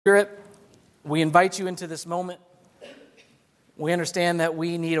Spirit, we invite you into this moment. We understand that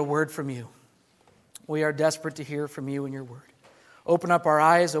we need a word from you. We are desperate to hear from you and your word. Open up our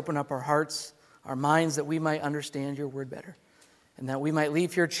eyes, open up our hearts, our minds, that we might understand your word better, and that we might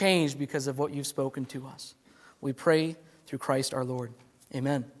leave here changed because of what you've spoken to us. We pray through Christ our Lord.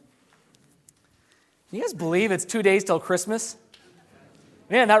 Amen. Can you guys believe it's 2 days till Christmas?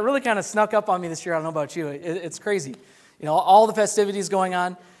 Man, that really kind of snuck up on me this year. I don't know about you. It's crazy. You know, all the festivities going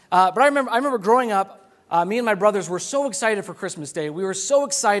on. But I remember growing up, me and my brothers were so excited for Christmas Day. We were so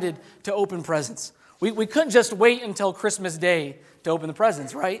excited to open presents. We couldn't just wait until Christmas Day to open the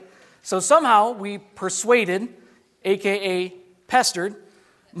presents, right? So somehow we persuaded, a.k.a. pestered,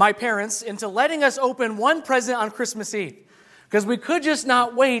 my parents into letting us open one present on Christmas Eve. Because we could just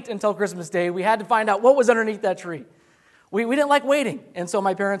not wait until Christmas Day. We had to find out what was underneath that tree. We didn't like waiting. And so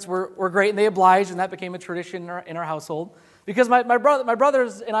my parents were great, and they obliged, and that became a tradition in our household. Because my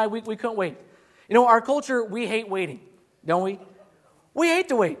brothers and I, we couldn't wait. You know, our culture, we hate waiting, don't we? We hate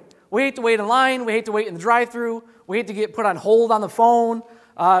to wait. We hate to wait in line. We hate to wait in the drive-thru. We hate to get put on hold on the phone.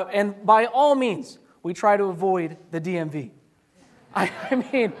 And by all means, we try to avoid the DMV. I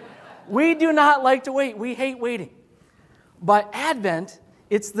mean, we do not like to wait. We hate waiting. But Advent,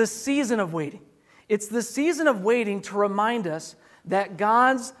 it's the season of waiting. It's the season of waiting to remind us that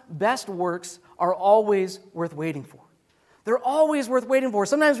God's best works are always worth waiting for. They're always worth waiting for.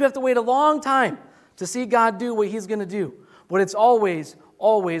 Sometimes we have to wait a long time to see God do what He's going to do. But it's always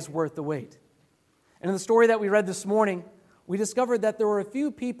worth the wait. And in the story that we read this morning, we discovered that there were a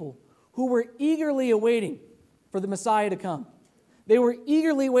few people who were eagerly awaiting for the Messiah to come. They were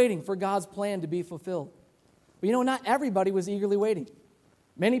eagerly waiting for God's plan to be fulfilled. But you know, not everybody was eagerly waiting.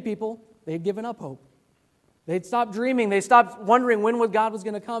 Many people, they had given up hope. They'd stopped dreaming. They stopped wondering when God was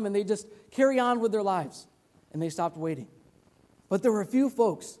going to come, and they just carry on with their lives. And they stopped waiting. But there were a few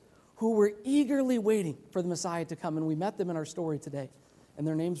folks who were eagerly waiting for the Messiah to come, and we met them in our story today. And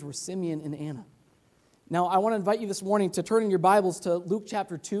their names were Simeon and Anna. Now, I want to invite you this morning to turn in your Bibles to Luke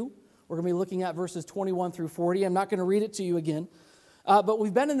chapter 2. We're going to be looking at verses 21 through 40. I'm not going to read it to you again. But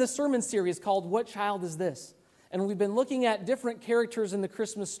we've been in this sermon series called What Child Is This? And we've been looking at different characters in the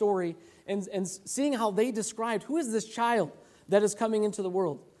Christmas story and seeing how they described who is this child that is coming into the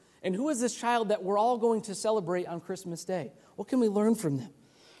world. And who is this child that we're all going to celebrate on Christmas Day? What can we learn from them?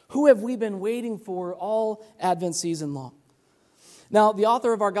 Who have we been waiting for all Advent season long? Now, the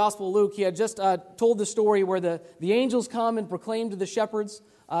author of our Gospel, Luke, he had just told the story where the angels come and proclaim to the shepherds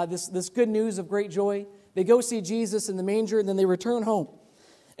this good news of great joy. They go see Jesus in the manger, and then they return home.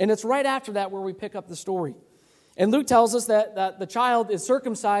 And it's right after that where we pick up the story. And Luke tells us that the child is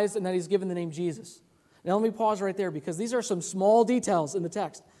circumcised and that he's given the name Jesus. Now, let me pause right there because these are some small details in the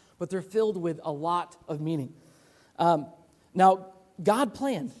text, but they're filled with a lot of meaning. Now, God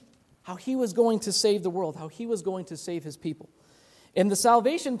planned how He was going to save the world, how He was going to save His people. And the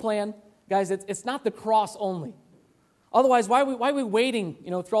salvation plan, guys, it's not the cross only. Otherwise, why are we waiting,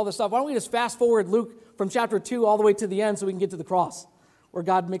 through all this stuff? Why don't we just fast forward Luke from chapter 2 all the way to the end so we can get to the cross where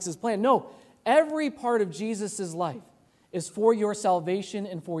God makes His plan? No, every part of Jesus' life is for your salvation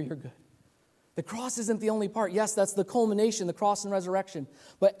and for your good. The cross isn't the only part. Yes, that's the culmination, the cross and resurrection.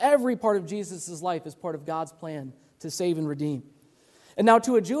 But every part of Jesus' life is part of God's plan to save and redeem. And now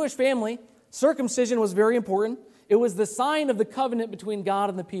to a Jewish family, circumcision was very important. It was the sign of the covenant between God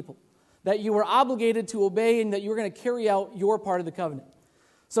and the people, that you were obligated to obey and that you were going to carry out your part of the covenant.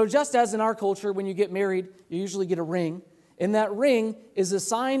 So just as in our culture, when you get married, you usually get a ring. And that ring is a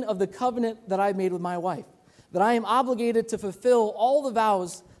sign of the covenant that I made with my wife, that I am obligated to fulfill all the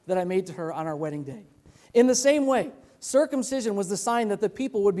vows that I made to her on our wedding day. In the same way, circumcision was the sign that the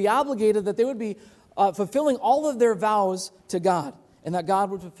people would be obligated, that they would be fulfilling all of their vows to God, and that God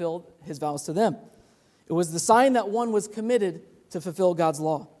would fulfill His vows to them. It was the sign that one was committed to fulfill God's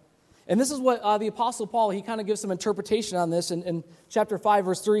law. And this is what the Apostle Paul, he kind of gives some interpretation on this. In chapter 5,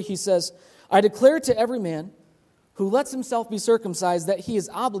 verse 3, he says, I declare to every man who lets himself be circumcised that he is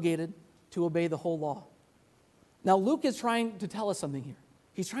obligated to obey the whole law. Now, Luke is trying to tell us something here.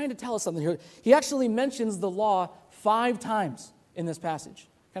 He's trying to tell us something here. He actually mentions the law 5 times in this passage.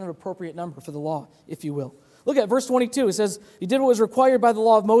 Kind of an appropriate number for the law, if you will. Look at verse 22. It says, he did what was required by the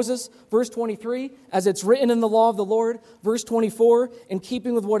law of Moses. Verse 23, as it's written in the law of the Lord. Verse 24, in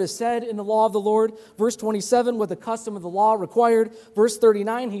keeping with what is said in the law of the Lord. Verse 27, what the custom of the law required. Verse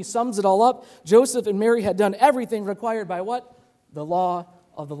 39, he sums it all up. Joseph and Mary had done everything required by what? The law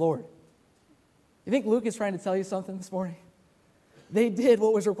of the Lord. You think Luke is trying to tell you something this morning? They did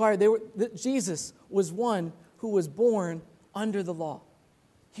what was required. Jesus was one who was born under the law.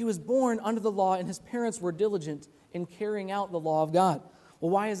 He was born under the law, and his parents were diligent in carrying out the law of God.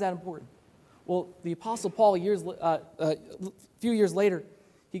 Well, why is that important? Well, the Apostle Paul, a few years later,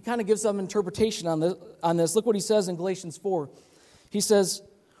 he kind of gives some interpretation on this. Look what he says in Galatians 4. He says,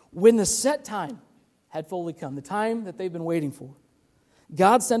 when the set time had fully come, the time that they've been waiting for,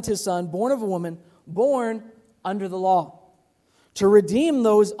 God sent his Son, born of a woman, born under the law, to redeem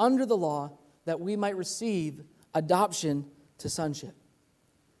those under the law, that we might receive adoption to sonship.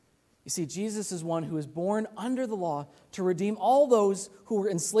 You see, Jesus is one who is born under the law to redeem all those who were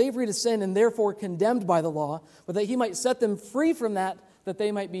in slavery to sin and therefore condemned by the law, but that he might set them free from that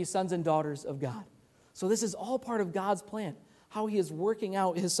they might be sons and daughters of God. So this is all part of God's plan, how he is working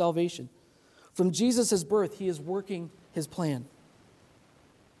out his salvation. From Jesus' birth, he is working his plan.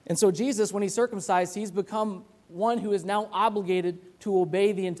 And so Jesus, when he's circumcised, he's become one who is now obligated to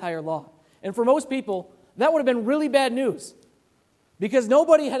obey the entire law. And for most people, that would have been really bad news, because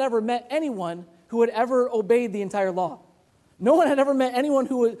nobody had ever met anyone who had ever obeyed the entire law. No one had ever met anyone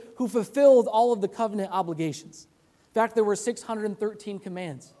who fulfilled all of the covenant obligations. In fact, there were 613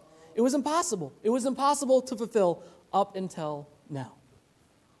 commands. It was impossible. It was impossible to fulfill up until now.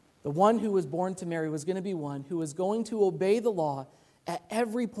 The one who was born to Mary was going to be one who was going to obey the law at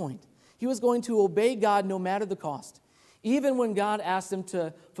every point. He was going to obey God no matter the cost, even when God asked him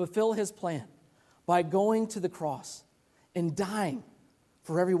to fulfill his plan by going to the cross and dying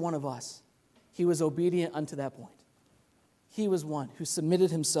for every one of us. He was obedient unto that point. He was one who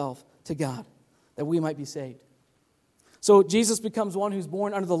submitted himself to God that we might be saved. So Jesus becomes one who's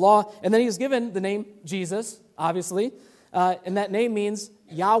born under the law, and then he is given the name Jesus, obviously, and that name means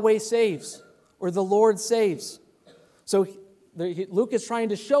Yahweh saves, or the Lord saves. So Luke is trying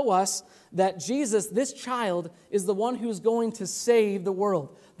to show us that Jesus, this child, is the one who's going to save the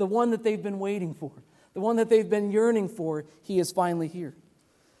world, the one that they've been waiting for, the one that they've been yearning for. He is finally here.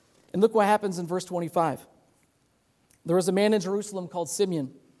 And look what happens in verse 25. There was a man in Jerusalem called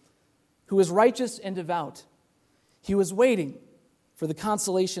Simeon, who was righteous and devout. He was waiting for the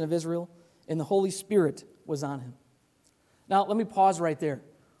consolation of Israel, and the Holy Spirit was on him. Now, let me pause right there.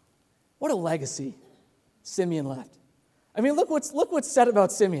 What a legacy Simeon left. I mean, look what's said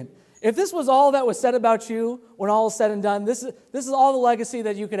about Simeon. If this was all that was said about you when all is said and done, this is all the legacy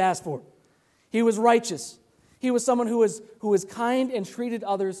that you could ask for. He was righteous. He was someone who was kind and treated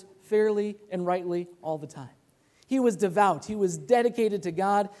others fairly and rightly all the time. He was devout. He was dedicated to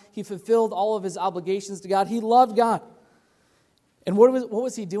God. He fulfilled all of his obligations to God. He loved God. And what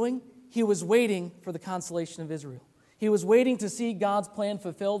was he doing? He was waiting for the consolation of Israel. He was waiting to see God's plan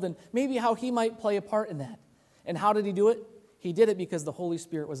fulfilled and maybe how he might play a part in that. And how did he do it? He did it because the Holy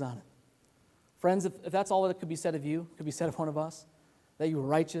Spirit was on him. Friends, if that's all that could be said of you, could be said of one of us, that you were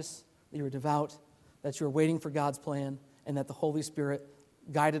righteous, that you were devout, that you were waiting for God's plan, and that the Holy Spirit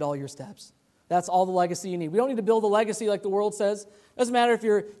guided all your steps. That's all the legacy you need. We don't need to build a legacy like the world says. It doesn't matter if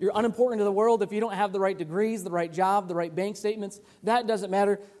you're unimportant to the world, if you don't have the right degrees, the right job, the right bank statements. That doesn't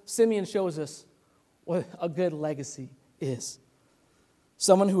matter. Simeon shows us what a good legacy is.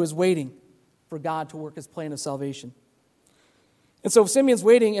 Someone who is waiting for God to work his plan of salvation. And so Simeon's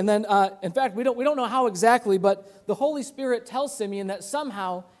waiting, and then, in fact, we don't know how exactly, but the Holy Spirit tells Simeon that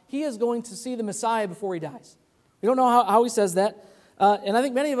somehow he is going to see the Messiah before he dies. We don't know how he says that. And I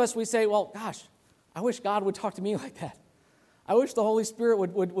think many of us, we say, well, gosh, I wish God would talk to me like that. I wish the Holy Spirit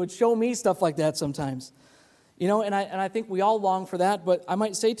would show me stuff like that sometimes. You know, and I think we all long for that, but I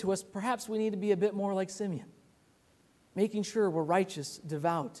might say to us, perhaps we need to be a bit more like Simeon, making sure we're righteous,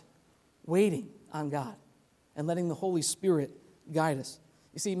 devout, waiting on God, and letting the Holy Spirit guide us.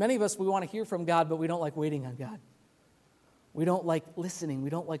 You see, many of us, we want to hear from God, but we don't like waiting on God. We don't like listening. We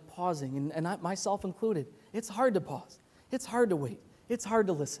don't like pausing, and myself included. It's hard to pause. It's hard to wait. It's hard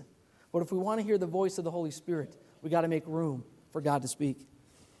to listen. But if we want to hear the voice of the Holy Spirit, we got to make room for God to speak.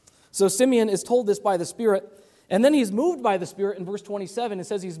 So Simeon is told this by the Spirit, and then he's moved by the Spirit. In verse 27, it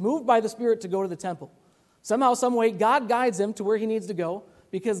says he's moved by the Spirit to go to the temple. Somehow, some way, God guides him to where he needs to go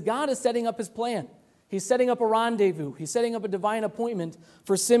because God is setting up his plan. He's setting up a rendezvous. He's setting up a divine appointment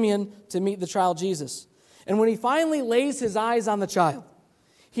for Simeon to meet the child Jesus. And when he finally lays his eyes on the child,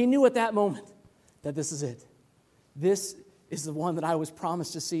 he knew at that moment that this is it. This is the one that I was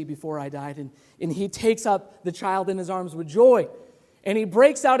promised to see before I died. And he takes up the child in his arms with joy. And he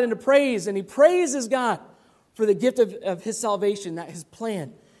breaks out into praise. And he praises God for the gift of his salvation, that his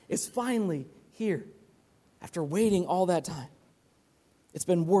plan is finally here after waiting all that time. It's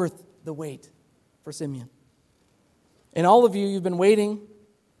been worth the wait for Simeon. And all of you, you've been waiting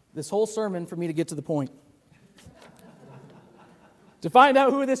this whole sermon for me to get to the point. To find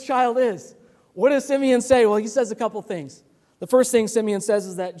out who this child is. What does Simeon say? Well, he says a couple things. The first thing Simeon says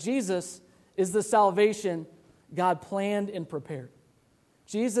is that Jesus is the salvation God planned and prepared.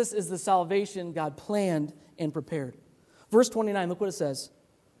 Jesus is the salvation God planned and prepared. Verse 29, look what it says.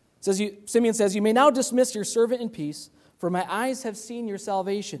 Simeon says, "You may now dismiss your servant in peace, for my eyes have seen your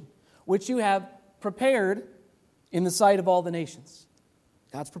salvation, which you have prepared in the sight of all the nations."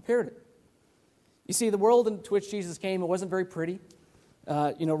 God's prepared it. You see, the world into which Jesus came, it wasn't very pretty.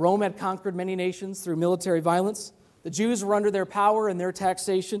 Rome had conquered many nations through military violence. The Jews were under their power and their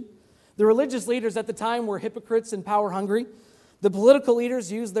taxation. The religious leaders at the time were hypocrites and power-hungry. The political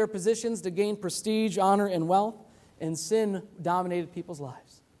leaders used their positions to gain prestige, honor, and wealth, and sin dominated people's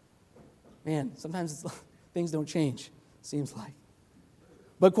lives. Man, sometimes things don't change, seems like.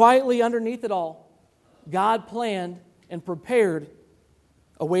 But quietly underneath it all, God planned and prepared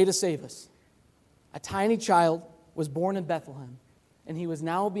a way to save us. A tiny child was born in Bethlehem, and he was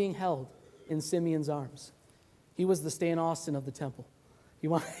now being held in Simeon's arms. He was the Stan Austin of the temple. He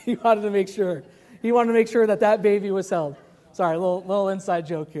wanted to make sure. He wanted to make sure that baby was held. Sorry, a little inside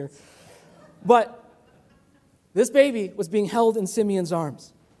joke here. But this baby was being held in Simeon's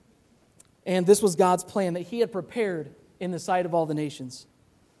arms. And this was God's plan that he had prepared in the sight of all the nations.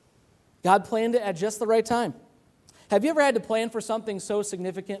 God planned it at just the right time. Have you ever had to plan for something so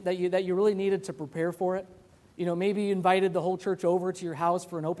significant that you really needed to prepare for it? Maybe you invited the whole church over to your house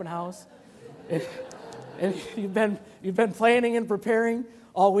for an open house. And you've been planning and preparing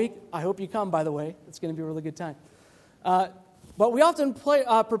all week. I hope you come, by the way. It's going to be a really good time. But we often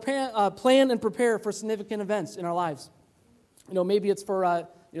plan and prepare for significant events in our lives. Maybe it's for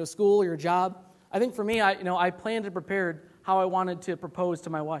school or your job. I think for me, I planned and prepared how I wanted to propose to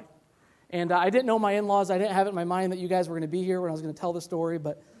my wife. And I didn't know my in-laws. I didn't have it in my mind that you guys were going to be here when I was going to tell the story,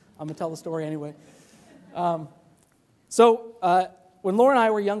 but I'm going to tell the story anyway. So when Laura and I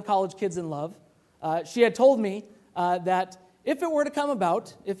were young college kids in love, she had told me that if it were to come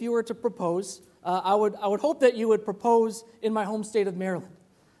about, if you were to propose, I would hope that you would propose in my home state of Maryland,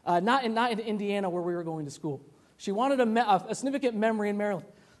 not in Indiana where we were going to school. She wanted a significant memory in Maryland.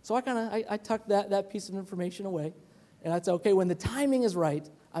 So I tucked that piece of information away, and I said, okay, when the timing is right,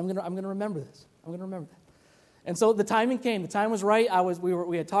 I'm gonna remember this. I'm gonna remember that. And so the timing came. The time was right.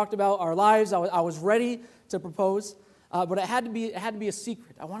 We had talked about our lives. I was ready to propose, but it had to be a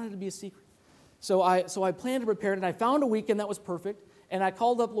secret. I wanted it to be a secret. So I planned to prepare it, and I found a weekend that was perfect. And I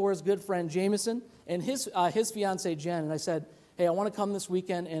called up Laura's good friend Jameson and his fiancée Jen, and I said, hey, I want to come this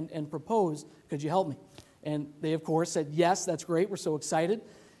weekend and propose. Could you help me? And they, of course, said, yes, that's great. We're so excited.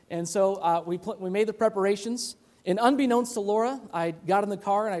 And so we made the preparations. And unbeknownst to Laura, I got in the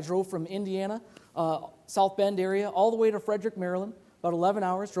car and I drove from Indiana, South Bend area, all the way to Frederick, Maryland, about 11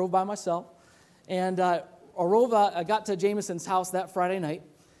 hours, drove by myself. And I got to Jameson's house that Friday night.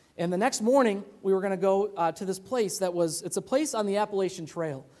 And the next morning, we were going to go to this place it's a place on the Appalachian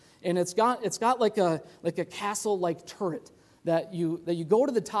Trail. And it's got like a castle-like turret that you go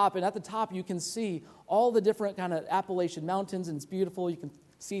to the top, and at the top you can see all the different kind of Appalachian mountains, and it's beautiful. You can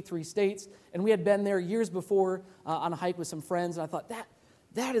see 3 states. And we had been there years before on a hike with some friends, and I thought,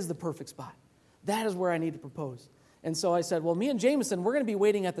 that is the perfect spot. That is where I need to propose. And so I said, well, me and Jameson, we're going to be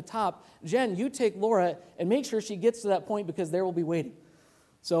waiting at the top. Jen, you take Laura and make sure she gets to that point because there will be waiting.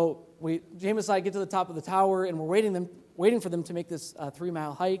 So Jameson and I get to the top of the tower, and we're waiting for them to make this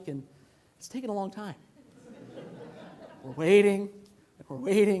 3-mile hike, and it's taking a long time. We're waiting.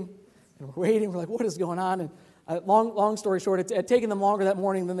 We're like, what is going on? And long story short, it had taken them longer that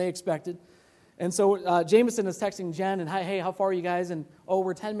morning than they expected. And so Jameson is texting Jen, and hey, how far are you guys? And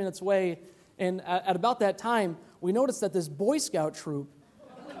we're 10 minutes away. And at about that time, we noticed that this Boy Scout troop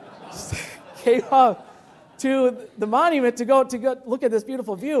came up to the monument to go look at this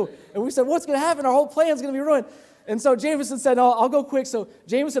beautiful view. And we said, what's going to happen? Our whole plan's going to be ruined. And so Jameson said, no, I'll go quick. So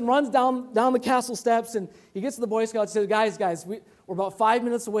Jameson runs down the castle steps, and he gets to the Boy Scouts and says, guys, we're about 5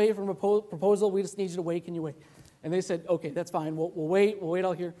 minutes away from a proposal. We just need you to wait. Can you wait? And they said, okay, that's fine. We'll wait. We'll wait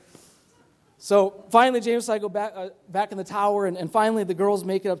out here. So finally, Jameson and I go back in the tower, and finally the girls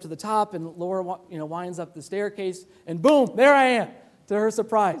make it up to the top, and Laura winds up the staircase, and boom, there I am, to her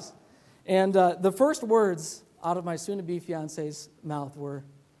surprise. And the first words out of my soon-to-be fiance's mouth were,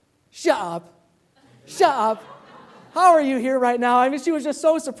 shut up. How are you here right now? I mean, she was just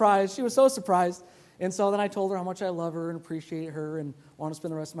so surprised. She was so surprised. And so then I told her how much I love her and appreciate her and want to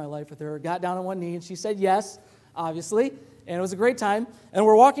spend the rest of my life with her. Got down on one knee, and she said yes, obviously. And it was a great time. And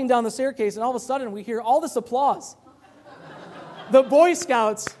we're walking down the staircase, and all of a sudden we hear all this applause. The Boy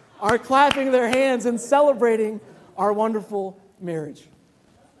Scouts are clapping their hands and celebrating our wonderful marriage.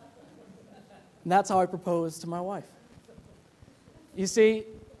 And that's how I proposed to my wife. You see,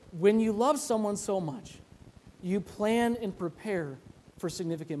 when you love someone so much, you plan and prepare for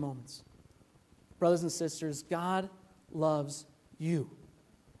significant moments. Brothers and sisters, God loves you.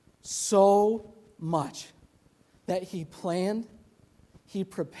 so much that he planned, he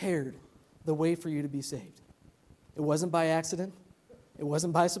prepared the way for you to be saved. It wasn't by accident. It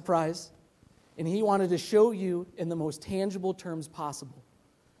wasn't by surprise. And he wanted to show you in the most tangible terms possible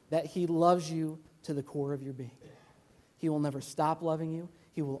that he loves you to the core of your being. He will never stop loving you.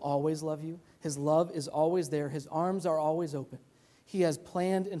 He will always love you. His love is always there. His arms are always open. He has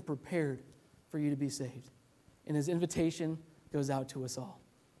planned and prepared for you to be saved. And his invitation goes out to us all.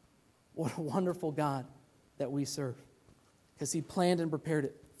 What a wonderful God that we serve, because he planned and prepared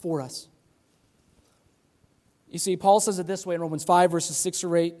it for us. You see, Paul says it this way in Romans 5, verses 6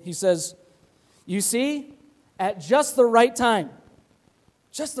 or 8. He says, you see, at just the right time,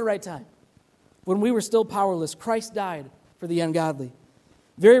 when we were still powerless, Christ died for the ungodly.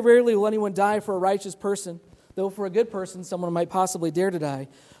 Very rarely will anyone die for a righteous person, though for a good person, someone might possibly dare to die.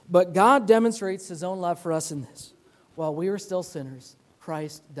 But God demonstrates his own love for us in this. While we were still sinners,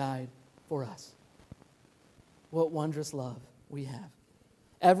 Christ died for us. What wondrous love we have.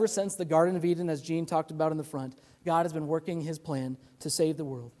 Ever since the Garden of Eden, as Gene talked about in the front, God has been working his plan to save the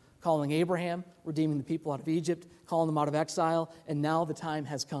world. Calling Abraham, redeeming the people out of Egypt, calling them out of exile, and now the time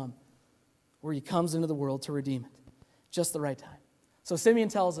has come where he comes into the world to redeem it. Just the right time. So Simeon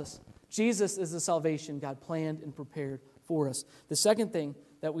tells us, Jesus is the salvation God planned and prepared for us. The second thing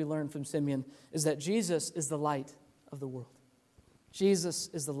that we learn from Simeon is that Jesus is the light of the world. Jesus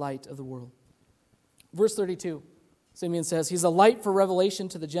is the light of the world. Verse 32, Simeon says, he's a light for revelation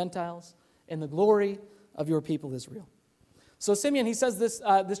to the Gentiles and the glory of your people Israel. So Simeon, he says this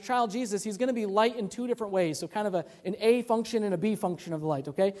child Jesus, he's going to be light in two different ways. So kind of an A function and a B function of the light,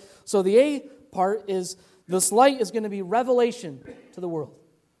 okay? So the A part is this light is going to be revelation to the world,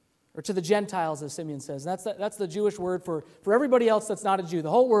 or to the Gentiles, as Simeon says. That's the Jewish word for everybody else that's not a Jew, the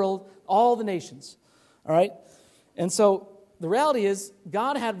whole world, all the nations, all right? And so the reality is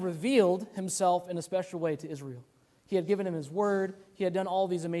God had revealed himself in a special way to Israel. He had given him his word. He had done all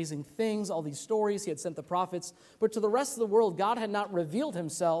these amazing things, all these stories. He had sent the prophets. But to the rest of the world, God had not revealed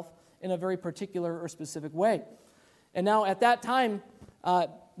himself in a very particular or specific way. And now at that time,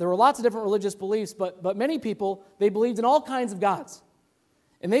 there were lots of different religious beliefs, but many people, they believed in all kinds of gods.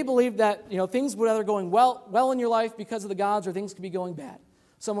 And they believed that, things were either going well in your life because of the gods, or things could be going bad.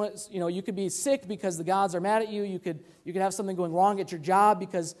 Someone, you could be sick because the gods are mad at you. You could have something going wrong at your job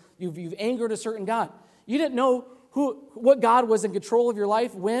because you've angered a certain god. You didn't know what God was in control of your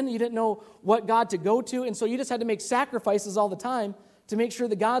life when. You didn't know what God to go to, and so you just had to make sacrifices all the time to make sure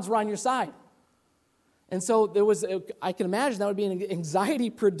the gods were on your side. And so I can imagine that would be an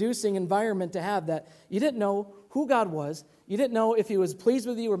anxiety-producing environment to have, that you didn't know who God was, you didn't know if he was pleased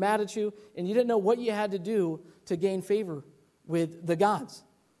with you or mad at you, and you didn't know what you had to do to gain favor with the gods.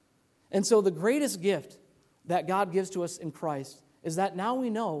 And so the greatest gift that God gives to us in Christ is that now we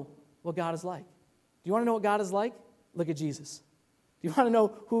know what God is like. Do you want to know what God is like? Look at Jesus. Do you want to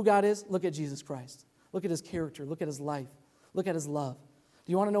know who God is? Look at Jesus Christ. Look at his character. Look at his life. Look at his love.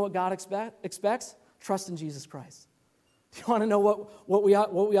 Do you want to know what God expects? Trust in Jesus Christ. Do you want to know what we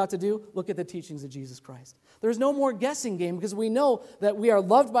ought to do? Look at the teachings of Jesus Christ. There's no more guessing game, because we know that we are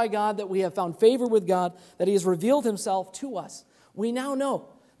loved by God, that we have found favor with God, that he has revealed himself to us. We now know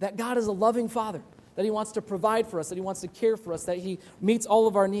that God is a loving Father, that he wants to provide for us, that he wants to care for us, that he meets all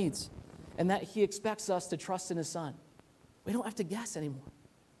of our needs, and that he expects us to trust in his Son. We don't have to guess anymore.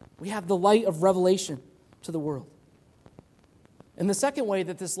 We have the light of revelation to the world. And the second way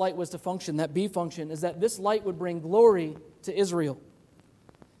that this light was to function, that B function, is that this light would bring glory to Israel.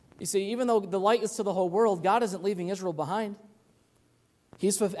 You see, even though the light is to the whole world, God isn't leaving Israel behind.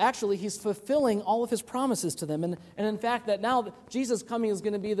 He's fulfilling all of his promises to them. And in fact, that now Jesus' coming is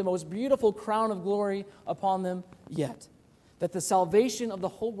going to be the most beautiful crown of glory upon them yet. That the salvation of the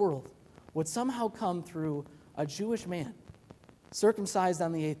whole world would somehow come through a Jewish man, circumcised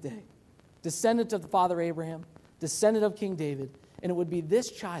on the 8th day, descendant of the father Abraham, descendant of King David, and it would be this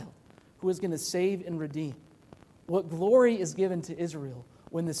child who is going to save and redeem. What glory is given to Israel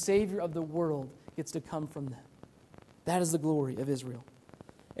when the Savior of the world gets to come from them. That is the glory of Israel.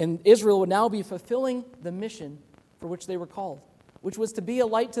 And Israel would now be fulfilling the mission for which they were called, which was to be a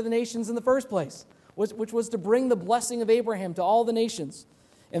light to the nations in the first place, which was to bring the blessing of Abraham to all the nations.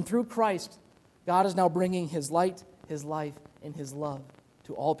 And through Christ, God is now bringing his light, his life, and his love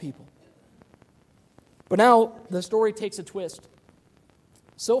to all people. But now the story takes a twist.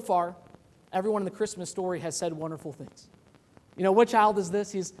 So far, everyone in the Christmas story has said wonderful things. What child is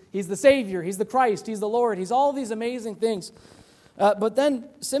this? He's the Savior, he's the Christ, he's the Lord, he's all these amazing things. But then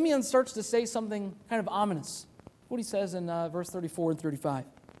Simeon starts to say something kind of ominous. What he says in verse 34 and 35.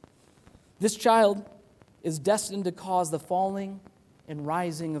 This child is destined to cause the falling and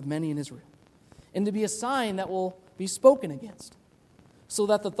rising of many in Israel, and to be a sign that will be spoken against, so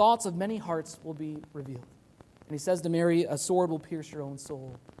that the thoughts of many hearts will be revealed. And he says to Mary, a sword will pierce your own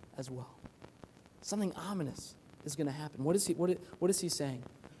soul as well. Something ominous is going to happen. What is he saying?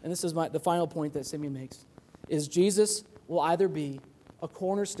 And this is the final point that Simeon makes, is Jesus will either be a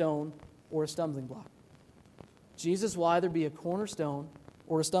cornerstone or a stumbling block. Jesus will either be a cornerstone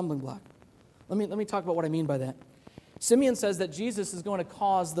or a stumbling block. Let me talk about what I mean by that. Simeon says that Jesus is going to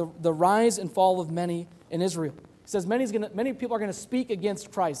cause the rise and fall of many in Israel. He says many people are going to speak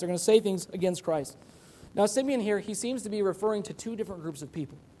against Christ. They're going to say things against Christ. Now, Simeon here, he seems to be referring to two different groups of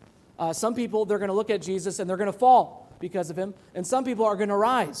people. Some people, they're going to look at Jesus and they're going to fall because of him. And some people are going to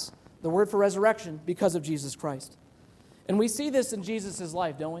rise, the word for resurrection, because of Jesus Christ. And we see this in Jesus'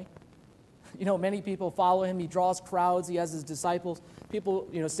 life, don't we? You know, many people follow him. He draws crowds. He has his disciples. People,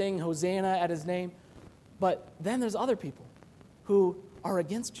 saying Hosanna at his name. But then there's other people who are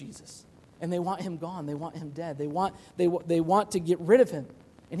against Jesus. And they want him gone. They want him dead. They want to get rid of him.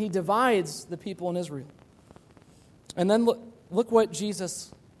 And he divides the people in Israel. And then look what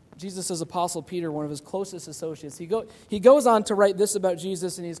Jesus' apostle Peter, one of his closest associates, he goes on to write this about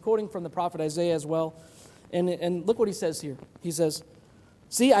Jesus, and he's quoting from the prophet Isaiah as well. And look what he says here. He says,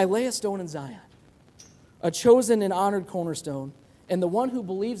 "See, I lay a stone in Zion, a chosen and honored cornerstone, and the one who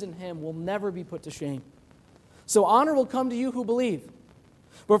believes in him will never be put to shame. So honor will come to you who believe.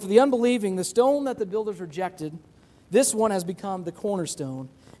 But for the unbelieving, the stone that the builders rejected, this one has become the cornerstone,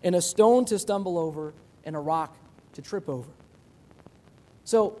 and a stone to stumble over, and a rock to trip over."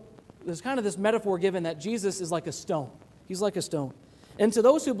 So there's kind of this metaphor given that Jesus is like a stone. He's like a stone. And to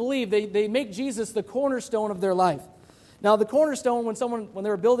those who believe, they make Jesus the cornerstone of their life. Now, the cornerstone, when they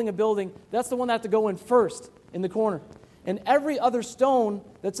were building a building, that's the one that had to go in first in the corner. And every other stone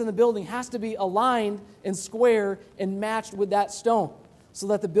that's in the building has to be aligned and square and matched with that stone so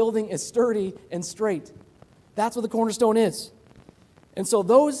that the building is sturdy and straight. That's what the cornerstone is. And so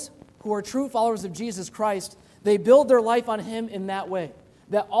those who are true followers of Jesus Christ, they build their life on him in that way.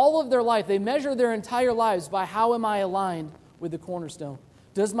 That all of their life, they measure their entire lives by how am I aligned with the cornerstone?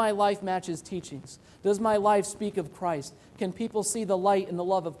 Does my life match his teachings? Does my life speak of Christ? Can people see the light and the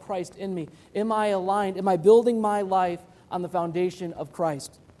love of Christ in me? Am I aligned? Am I building my life on the foundation of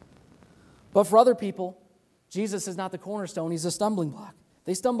Christ? But for other people, Jesus is not the cornerstone. He's a stumbling block.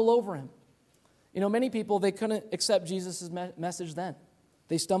 They stumble over him. Many people, they couldn't accept Jesus' message then.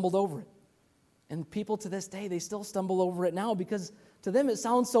 They stumbled over it. And people to this day, they still stumble over it now because to them it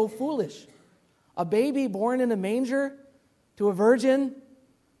sounds so foolish. A baby born in a manger to a virgin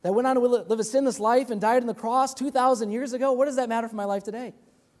that went on to live a sinless life and died on the cross 2,000 years ago, what does that matter for my life today?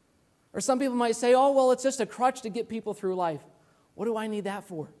 Or some people might say, oh, well, it's just a crutch to get people through life. What do I need that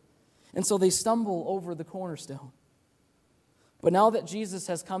for? And so they stumble over the cornerstone. But now that Jesus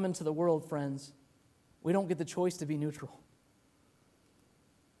has come into the world, friends, we don't get the choice to be neutral.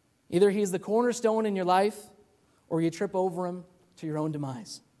 Either he's the cornerstone in your life, or you trip over him to your own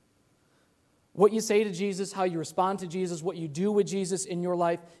demise. What you say to Jesus, how you respond to Jesus, what you do with Jesus in your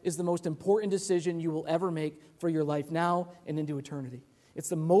life is the most important decision you will ever make for your life now and into eternity. It's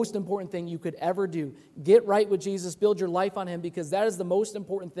the most important thing you could ever do. Get right with Jesus, build your life on him, because that is the most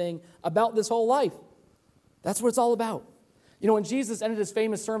important thing about this whole life. That's what it's all about. When Jesus ended his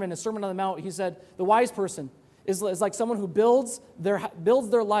famous sermon, his Sermon on the Mount, he said, the wise person is like someone who builds their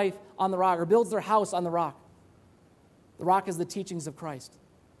life on the rock, or builds their house on the rock. The rock is the teachings of Christ.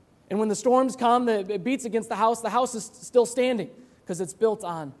 And when the storms come, it beats against the house is still standing because it's built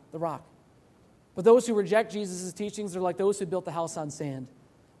on the rock. But those who reject Jesus' teachings are like those who built the house on sand.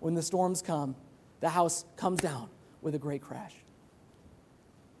 When the storms come, the house comes down with a great crash.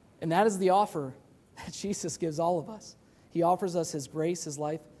 And that is the offer that Jesus gives all of us. He offers us his grace, his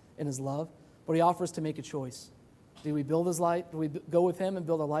life, and his love, but he offers to make a choice. Do we build his life? Do we go with him and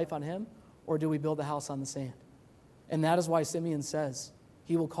build a life on him, or do we build a house on the sand? And that is why Simeon says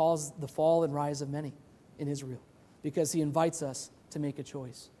he will cause the fall and rise of many in Israel, because he invites us to make a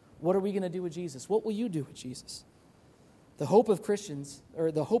choice. What are we going to do with Jesus? What will you do with Jesus? The hope of Christians,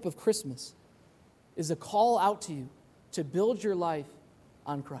 or the hope of Christmas, is a call out to you to build your life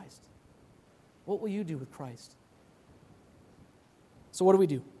on Christ. What will you do with Christ? So what do we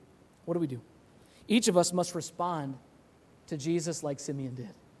do? What do we do? Each of us must respond to Jesus like Simeon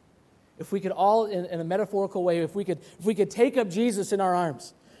did. If we could all, in a metaphorical way, if we could take up Jesus in our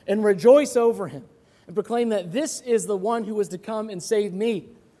arms and rejoice over him and proclaim that this is the one who was to come and save me,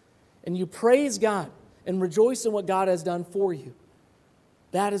 and you praise God and rejoice in what God has done for you,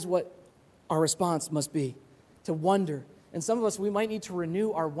 that is what our response must be, to wonder. And some of us, we might need to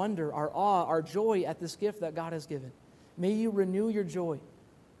renew our wonder, our awe, our joy at this gift that God has given. May you renew your joy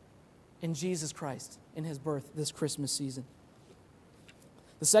in Jesus Christ, in his birth this Christmas season.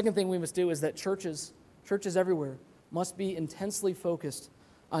 The second thing we must do is that churches everywhere must be intensely focused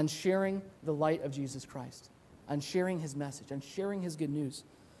on sharing the light of Jesus Christ, on sharing his message, on sharing his good news.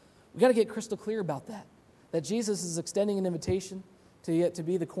 We've got to get crystal clear about that Jesus is extending an invitation to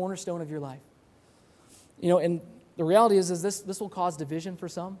be the cornerstone of your life. And the reality is this will cause division for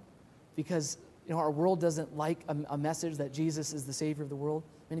some, because our world doesn't like a message that Jesus is the Savior of the world.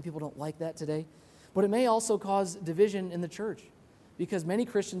 Many people don't like that today. But it may also cause division in the church, because many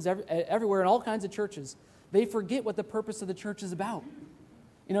Christians everywhere in all kinds of churches, they forget what the purpose of the church is about.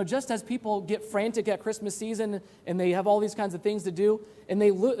 Just as people get frantic at Christmas season and they have all these kinds of things to do, and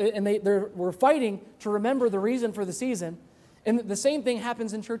we're fighting to remember the reason for the season, and the same thing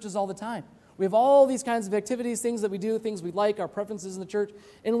happens in churches all the time. We have all these kinds of activities, things that we do, things we like, our preferences in the church,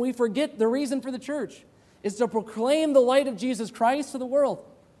 and we forget the reason for the church is to proclaim the light of Jesus Christ to the world.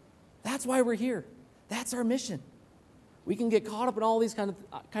 That's why we're here. That's our mission. We can get caught up in all these kind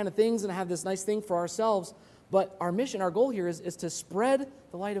of things and have this nice thing for ourselves, but our mission, our goal here is to spread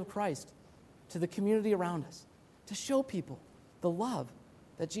the light of Christ to the community around us, to show people the love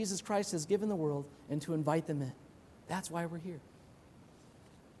that Jesus Christ has given the world and to invite them in. That's why we're here.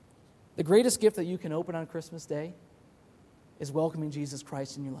 The greatest gift that you can open on Christmas Day is welcoming Jesus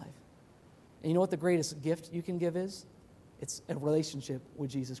Christ in your life. And you know what the greatest gift you can give is? It's a relationship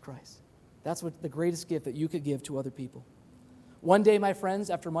with Jesus Christ. That's what the greatest gift that you could give to other people. One day, my friends,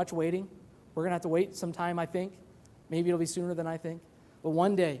 after much waiting, we're going to have to wait some time, I think. Maybe it'll be sooner than I think. But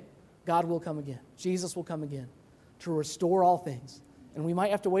one day, God will come again. Jesus will come again to restore all things. And we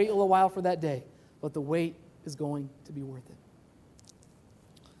might have to wait a little while for that day, but the wait is going to be worth it.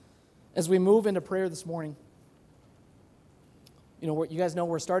 As we move into prayer this morning, you guys know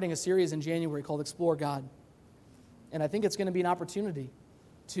we're starting a series in January called Explore God. And I think it's going to be an opportunity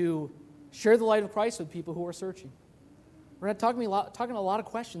to share the light of Christ with people who are searching. We're going to talking a lot of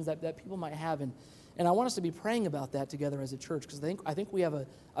questions that people might have, and I want us to be praying about that together as a church, because I think we have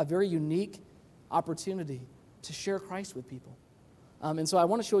a very unique opportunity to share Christ with people. And so I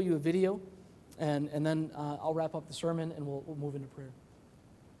want to show you a video, and then I'll wrap up the sermon, and we'll move into prayer.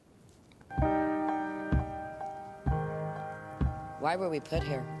 Why were we put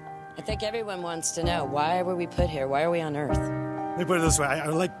here? I think everyone wants to know, why were we put here? Why are we on earth? Let me put it this way. I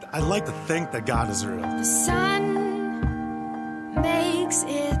like to think that God is real. The sun makes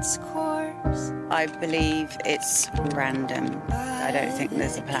its course. I believe it's random. I don't think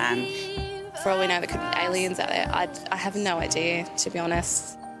there's a plan. For all we know, there could be aliens out there. I have no idea, to be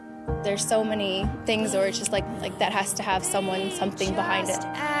honest. There's so many things where it's just like that has to have something behind it.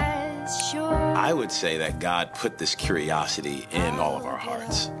 I would say that God put this curiosity in all of our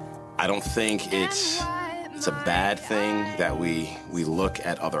hearts. I don't think it's a bad thing that we look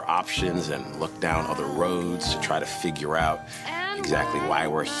at other options and look down other roads to try to figure out exactly why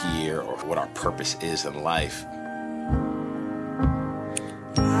we're here or what our purpose is in life.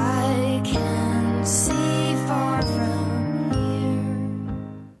 I can see far from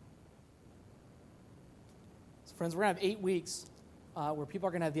here. So friends, we're going to have 8 weeks where people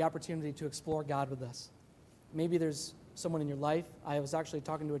are going to have the opportunity to explore God with us. Maybe there's someone in your life. I was actually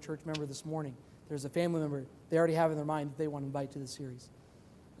talking to a church member this morning. There's a family member they already have in their mind that they want to invite to this series.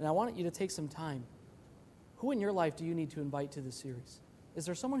 And I want you to take some time. Who in your life do you need to invite to this series? Is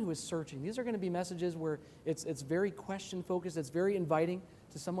there someone who is searching? These are going to be messages where it's very question-focused. It's very inviting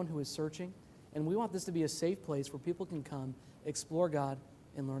to someone who is searching. And we want this to be a safe place where people can come, explore God,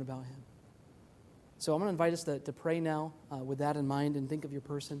 and learn about Him. So I'm going to invite us to pray now with that in mind and think of your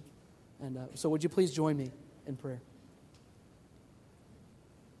person. And so would you please join me in prayer?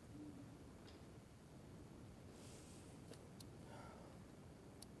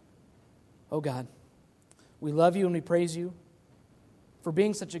 Oh God, we love you and we praise you for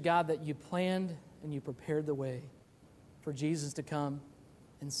being such a God that you planned and you prepared the way for Jesus to come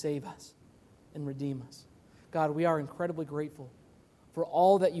and save us and redeem us. God, we are incredibly grateful for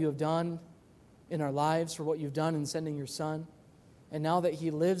all that you have done in our lives, for what you've done in sending your Son, and now that He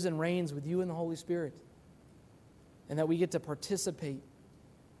lives and reigns with you in the Holy Spirit, and that we get to participate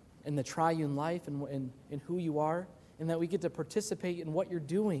in the triune life and in who you are, and that we get to participate in what you're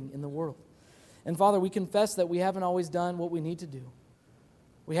doing in the world. And Father, we confess that we haven't always done what we need to do.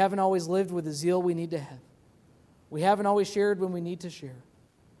 We haven't always lived with the zeal we need to have. We haven't always shared when we need to share.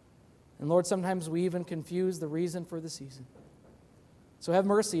 And Lord, sometimes we even confuse the reason for the season. So have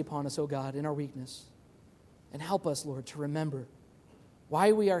mercy upon us, O God, in our weakness. And help us, Lord, to remember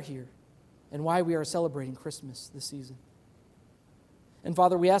why we are here and why we are celebrating Christmas this season. And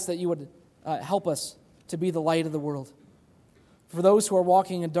Father, we ask that you would help us to be the light of the world. For those who are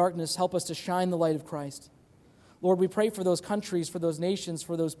walking in darkness, help us to shine the light of Christ. Lord, we pray for those countries, for those nations,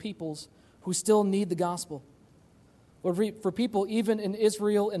 for those peoples who still need the gospel. Lord, for people even in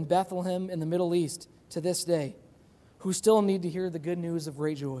Israel and Bethlehem in the Middle East to this day who still need to hear the good news of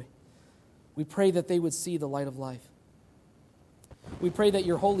great joy, we pray that they would see the light of life. We pray that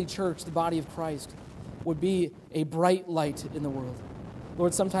your holy church, the body of Christ, would be a bright light in the world.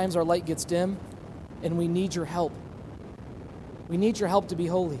 Lord, sometimes our light gets dim, and we need your help. We need your help to be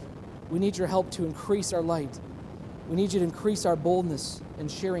holy. We need your help to increase our light. We need you to increase our boldness in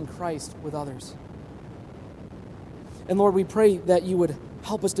sharing Christ with others. And Lord, we pray that you would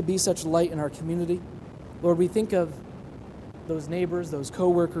help us to be such light in our community. Lord, we think of those neighbors, those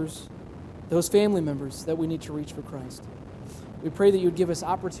co-workers, those family members that we need to reach for Christ. We pray that you would give us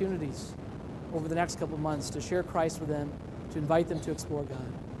opportunities over the next couple of months to share Christ with them, to invite them to explore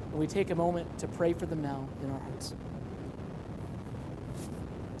God. And we take a moment to pray for them now in our hearts.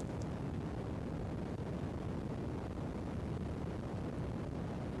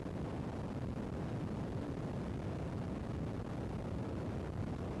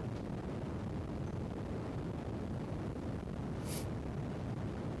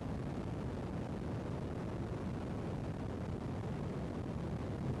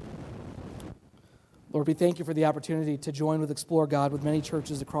 Lord, we thank you for the opportunity to join with Explore God with many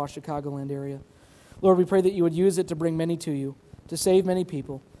churches across Chicagoland area. Lord, we pray that you would use it to bring many to you, to save many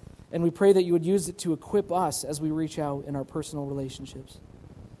people, and we pray that you would use it to equip us as we reach out in our personal relationships.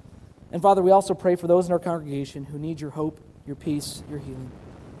 And Father, we also pray for those in our congregation who need your hope, your peace, your healing.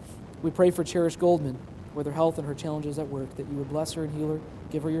 We pray for Cherish Goldman, with her health and her challenges at work, that you would bless her and heal her,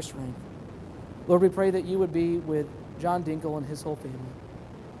 give her your strength. Lord, we pray that you would be with John Dinkle and his whole family.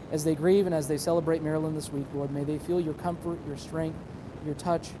 As they grieve and as they celebrate Maryland this week, Lord, may they feel your comfort, your strength, your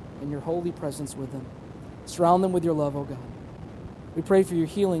touch, and your holy presence with them. Surround them with your love, O God. We pray for your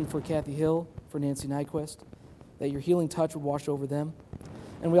healing for Kathy Hill, for Nancy Nyquist, that your healing touch would wash over them.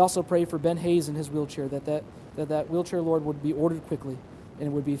 And we also pray for Ben Hayes and his wheelchair, that wheelchair, Lord, would be ordered quickly and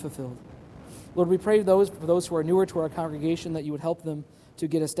it would be fulfilled. Lord, we pray for those who are newer to our congregation, that you would help them to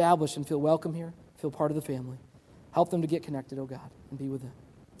get established and feel welcome here, feel part of the family. Help them to get connected, O God, and be with them.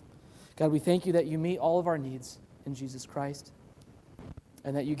 God, we thank you that you meet all of our needs in Jesus Christ,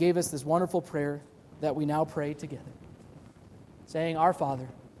 and that you gave us this wonderful prayer that we now pray together, saying, Our Father,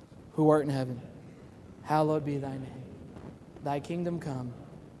 who art in heaven, hallowed be thy name. Thy kingdom come,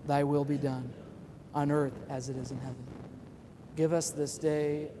 thy will be done, on earth as it is in heaven. Give us this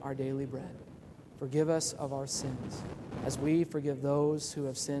day our daily bread. Forgive us of our sins, as we forgive those who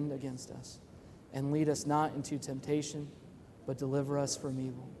have sinned against us. And lead us not into temptation, but deliver us from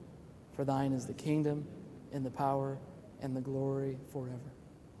evil. For thine is the kingdom, and the power, and the glory forever.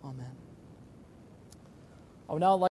 Amen. I would now like